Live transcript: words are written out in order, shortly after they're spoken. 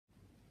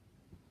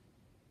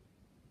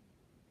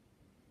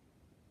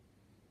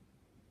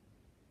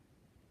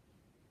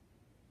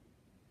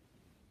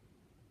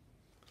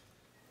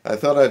I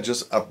thought I'd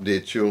just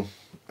update you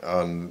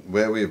on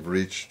where we've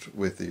reached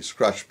with the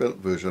scratch-built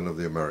version of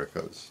the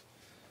Americas.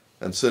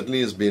 And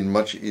certainly it's been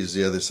much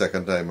easier the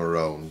second time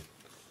around.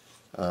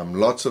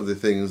 Lots of the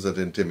things that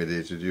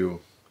intimidated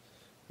you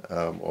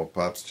or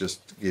perhaps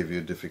just gave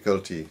you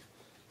difficulty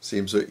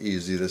seem so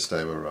easy this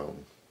time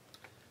around.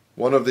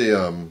 One of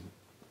the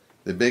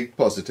big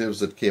positives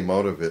that came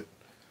out of it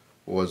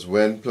was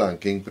when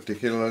planking,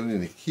 particularly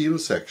in the keel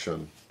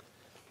section,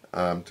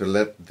 to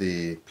let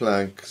the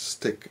plank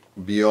stick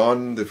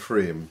beyond the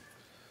frame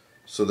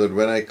so that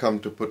when I come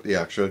to put the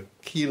actual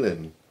keel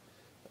in,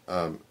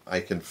 I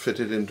can fit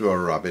it into a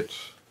rabbet,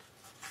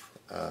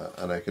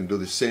 and I can do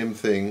the same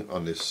thing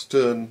on the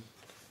stern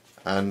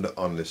and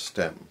on the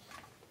stem.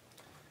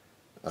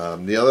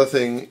 The other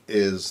thing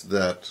is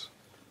that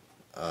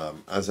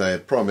as I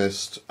had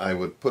promised, I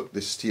would put the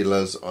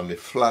steelers on the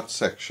flat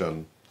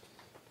section,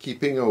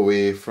 keeping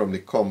away from the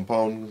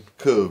compound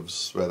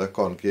curves, whether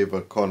concave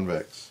or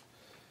convex,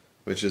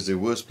 which is the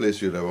worst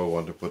place you'd ever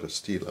want to put a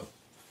steeler.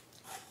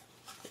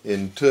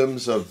 In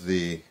terms of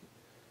the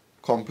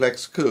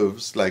complex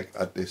curves, like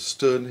at the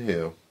stern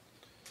here,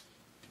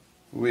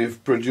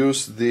 we've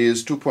produced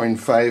these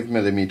 2.5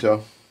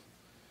 millimeter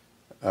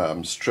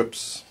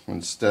strips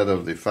instead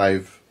of the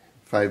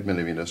 5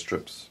 millimeter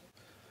strips.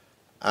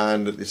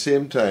 And at the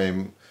same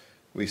time,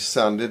 we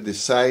sanded the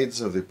sides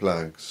of the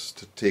planks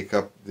to take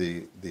up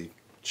the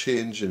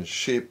change in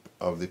shape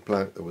of the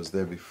plank that was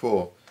there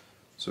before,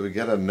 so we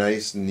get a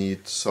nice,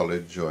 neat,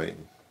 solid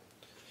join.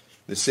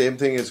 The same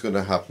thing is going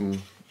to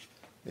happen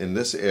in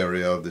this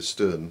area of the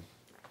stern.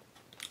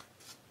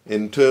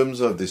 In terms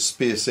of the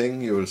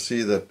spacing, you will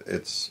see that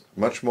it's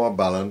much more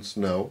balanced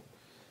now,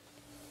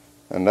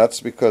 and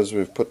that's because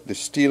we've put the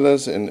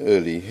steelers in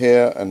early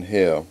here and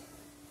here,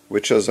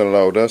 which has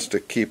allowed us to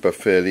keep a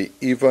fairly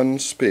even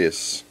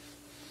space,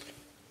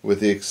 with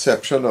the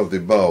exception of the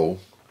bow,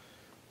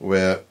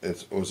 where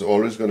it was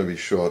always going to be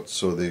short,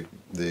 so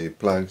the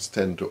planks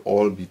tend to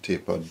all be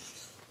tapered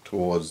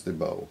towards the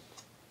bow.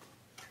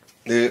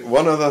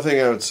 One other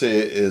thing I would say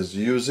is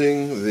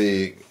using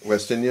the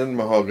West Indian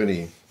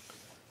mahogany.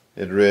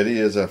 It really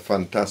is a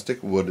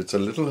fantastic wood. It's a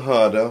little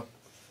harder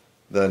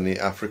than the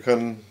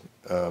African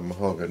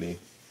mahogany,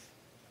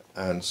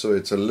 and so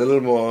it's a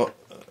little more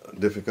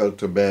difficult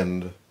to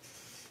bend,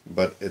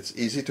 but it's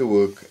easy to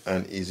work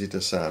and easy to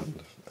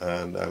sand,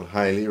 and I'll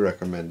highly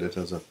recommend it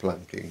as a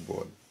planking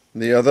board.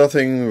 The other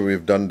thing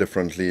we've done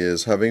differently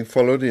is, having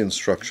followed the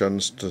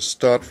instructions to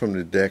start from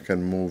the deck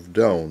and move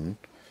down,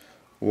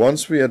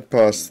 once we had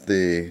passed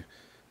the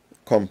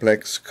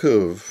complex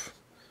curve,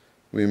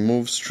 we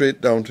moved straight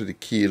down to the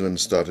keel and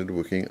started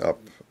working up,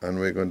 and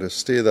we're going to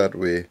stay that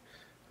way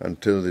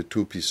until the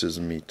two pieces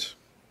meet.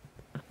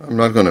 I'm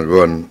not going to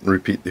go and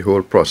repeat the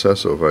whole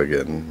process over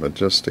again, but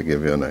just to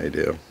give you an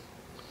idea.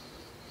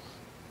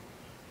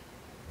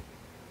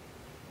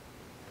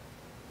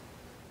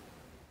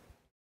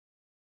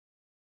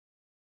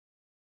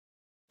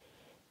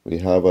 We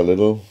have a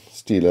little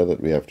steeler that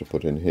we have to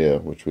put in here,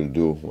 which we'll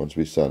do once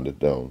we sand it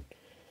down,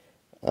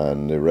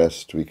 and the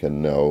rest we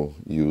can now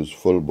use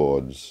full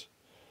boards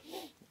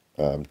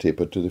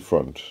tapered to the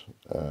front.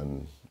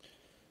 And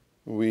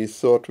we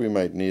thought we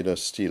might need a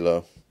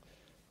steeler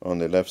on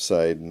the left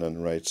side and on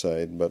the right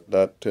side, but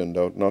that turned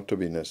out not to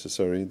be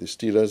necessary. The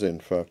steelers, in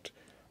fact,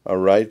 are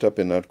right up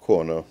in that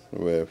corner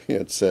where we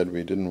had said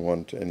we didn't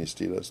want any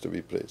steelers to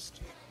be placed.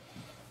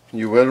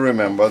 You will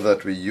remember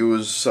that we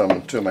used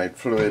some termite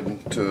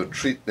fluid to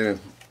treat the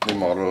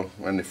model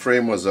when the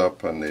frame was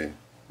up and the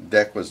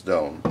deck was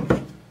down.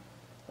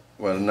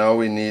 Well, now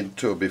we need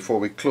to, before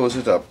we close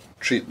it up,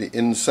 treat the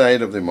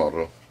inside of the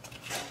model.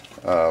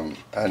 You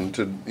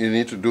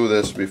need to do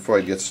this before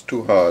it gets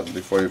too hard,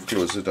 before you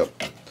close it up.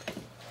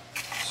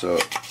 So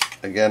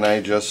again,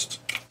 I just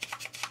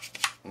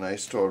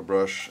nice tall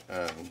brush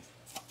and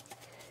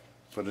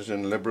put it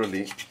in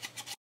liberally.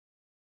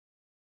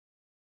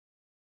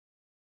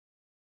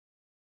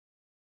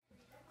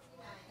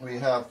 We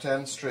have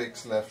 10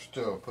 strakes left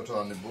to put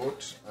on the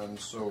boat, and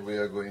so we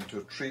are going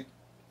to treat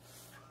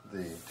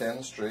the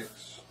 10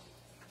 strakes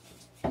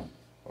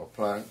or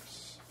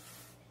planks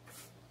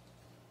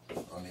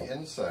on the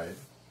inside,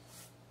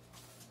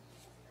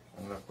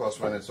 and of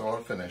course when it's all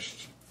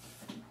finished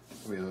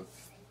we'll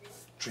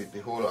treat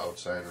the whole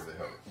outside of the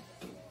hull.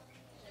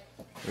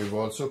 We've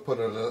also put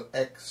a little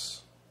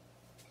X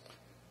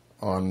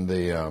on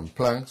the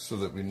planks so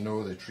that we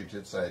know the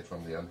treated side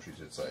from the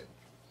untreated side.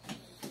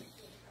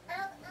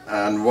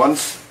 And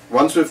once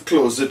we've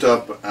closed it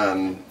up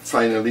and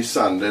finally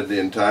sanded the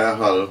entire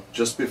hull,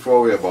 just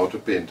before we're about to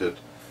paint it,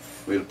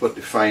 we'll put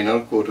the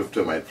final coat of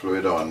termite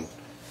fluid on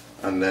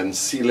and then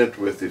seal it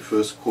with the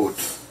first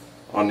coat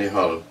on the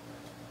hull,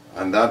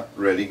 and that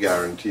really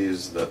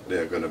guarantees that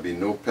there are going to be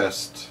no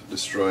pests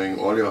destroying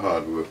all your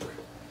hard work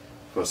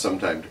for some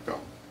time to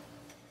come.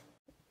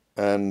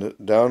 And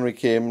down we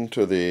came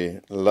to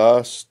the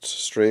last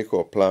strake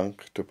or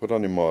plank to put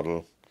on the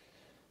model,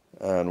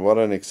 and what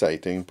an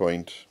exciting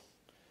point.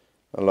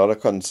 A lot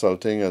of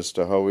consulting as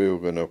to how we were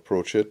going to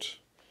approach it.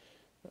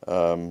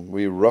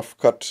 We rough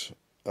cut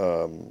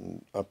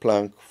a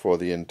plank for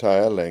the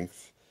entire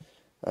length,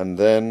 and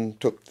then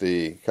took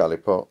the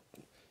caliper.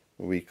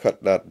 We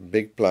cut that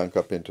big plank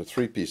up into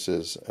 3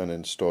 pieces and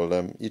installed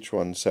them, each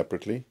one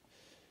separately.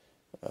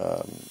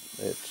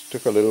 It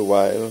took a little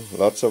while,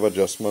 lots of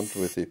adjustment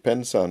with the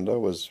pen sander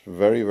was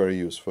very, very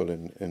useful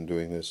in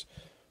doing this,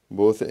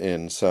 both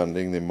in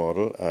sanding the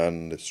model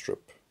and the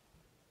strip.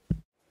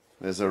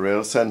 There's a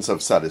real sense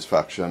of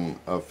satisfaction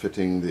of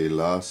fitting the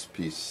last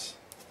piece.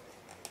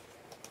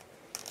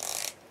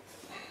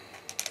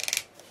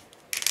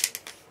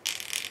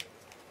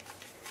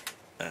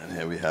 And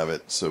here we have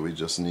it, so we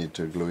just need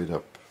to glue it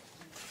up.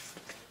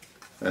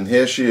 And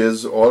here she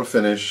is, all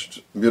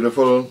finished,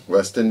 beautiful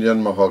West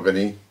Indian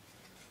mahogany.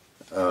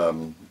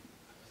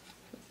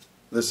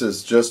 This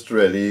is just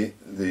really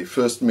the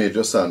first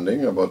major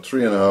sanding, about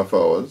 3.5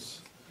 hours.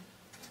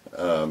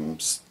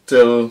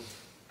 Still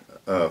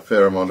a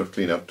fair amount of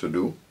cleanup to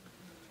do.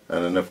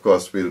 And then of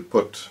course we'll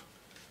put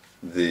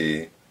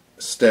the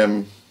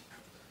stem,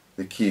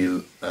 the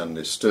keel and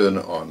the stern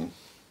on.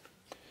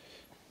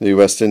 The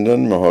West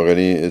Indian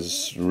mahogany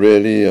is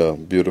really a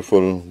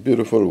beautiful,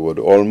 beautiful wood,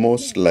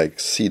 almost like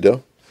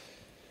cedar.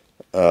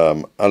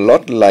 A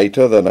lot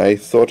lighter than I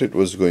thought it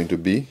was going to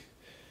be,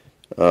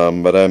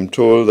 but I'm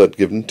told that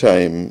given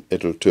time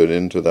it'll turn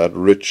into that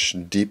rich,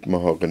 deep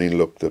mahogany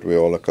look that we're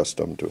all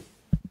accustomed to.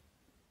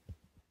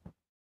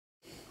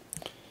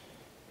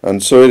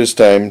 And so it is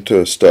time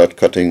to start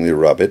cutting the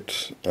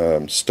rabbit,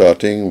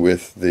 starting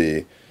with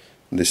the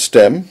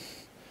stem.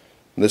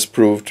 This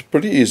proved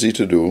pretty easy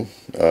to do.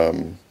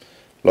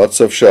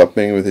 Lots of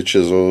sharpening with the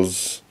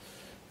chisels.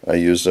 I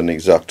used an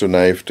X-Acto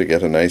knife to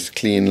get a nice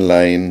clean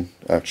line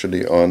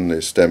actually on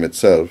the stem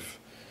itself,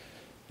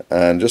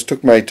 and just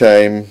took my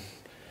time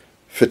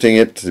fitting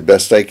it the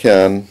best I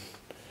can.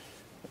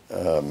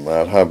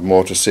 I'll have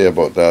more to say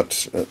about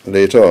that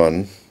later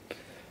on.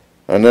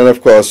 And then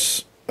of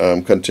course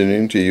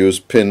continuing to use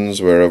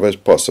pins wherever it's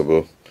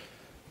possible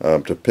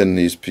to pin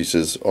these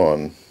pieces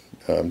on,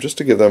 just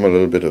to give them a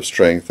little bit of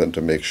strength and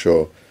to make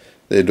sure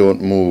they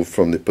don't move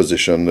from the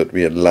position that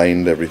we had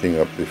lined everything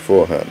up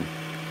beforehand.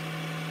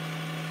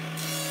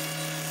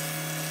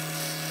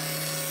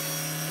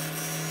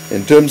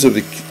 In terms of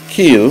the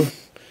keel,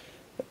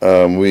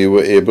 we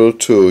were able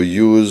to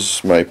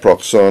use my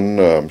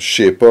Proxon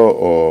shaper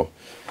or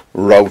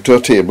router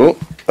table,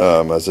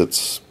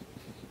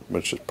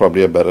 which is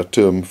probably a better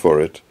term for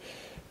it.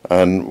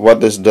 And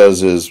what this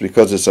does is,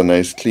 because it's a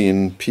nice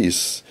clean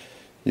piece,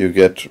 you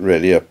get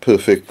really a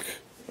perfect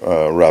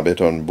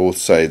rabbit on both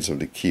sides of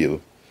the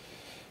keel.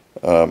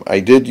 I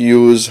did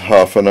use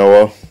half an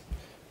hour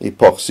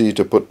epoxy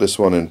to put this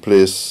one in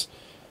place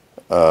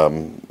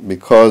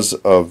because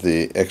of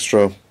the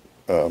extra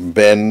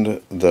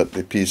bend that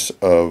the piece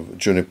of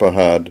juniper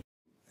had.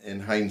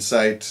 In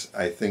hindsight,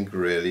 I think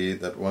really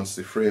that once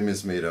the frame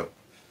is made up,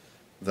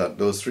 that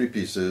those 3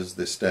 pieces,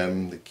 the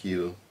stem, the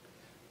keel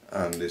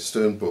and the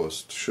stern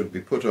post, should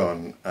be put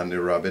on and the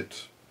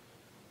rabbit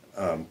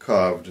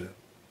carved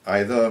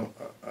either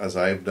as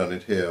I've done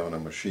it here on a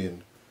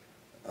machine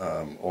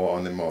or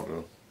on the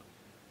model,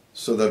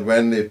 so that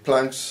when the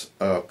planks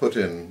are put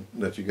in,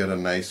 that you get a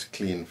nice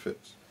clean fit.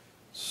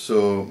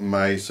 So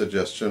my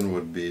suggestion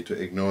would be to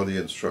ignore the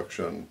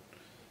instruction,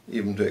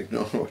 even to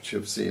ignore what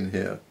you've seen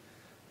here,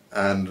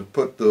 and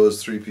put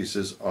those 3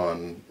 pieces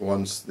on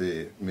once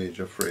the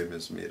major frame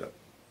is made up.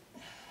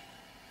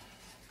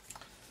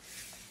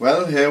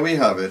 Well, here we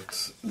have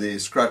it, the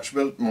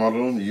scratch-built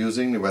model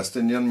using the West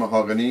Indian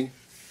mahogany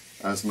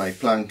as my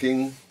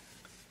planking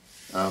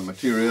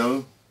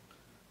material,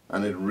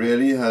 and it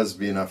really has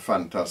been a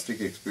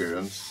fantastic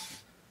experience.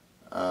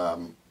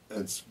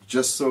 It's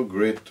just so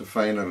great to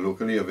find a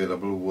locally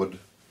available wood,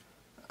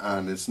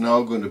 and it's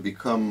now going to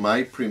become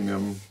my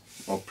premium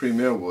or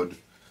premier wood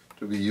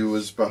to be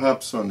used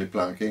perhaps on the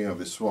planking of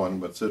the Swan,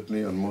 but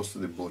certainly on most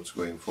of the boats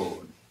going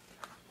forward.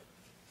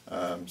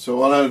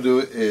 So all I'll do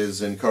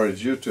is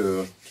encourage you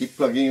to keep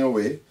plugging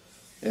away.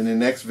 In the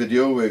next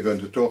video we're going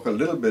to talk a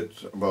little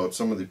bit about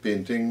some of the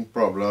painting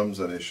problems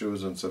and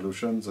issues and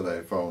solutions that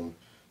I found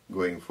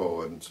going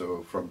forward.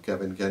 So from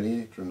Kevin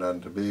Kenny, Trinidad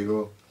and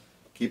Tobago,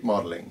 keep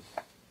modeling.